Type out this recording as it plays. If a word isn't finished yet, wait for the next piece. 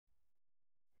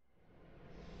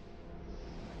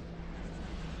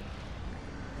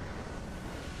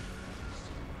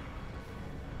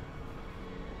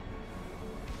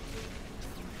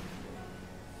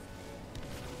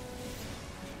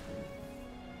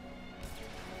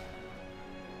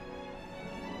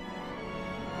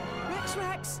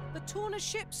Torna's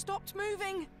ship stopped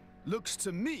moving. Looks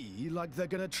to me like they're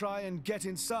gonna try and get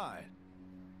inside.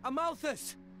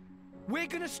 Amalthus! We're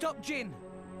gonna stop Jin.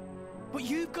 But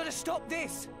you've gotta stop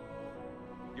this!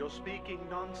 You're speaking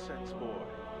nonsense, boy.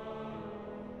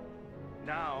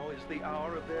 Now is the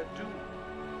hour of their doom.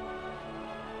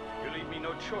 You leave me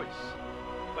no choice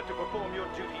but to perform your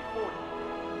duty for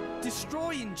you.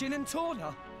 Destroying Jin and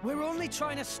Torna? We're only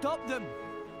trying to stop them,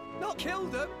 not kill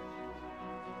them.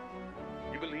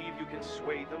 You believe you can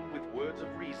sway them with words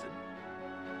of reason?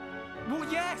 Well,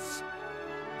 yes!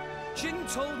 Jin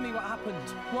told me what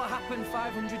happened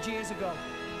 500 years ago.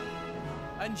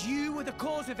 And you were the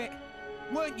cause of it,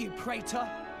 weren't you, Praetor?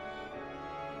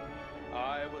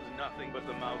 I was nothing but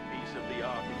the mouthpiece of the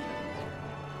architect.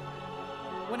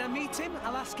 When I meet him,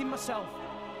 I'll ask him myself.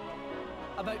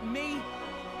 About me,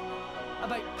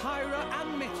 about Pyra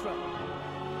and Mithra.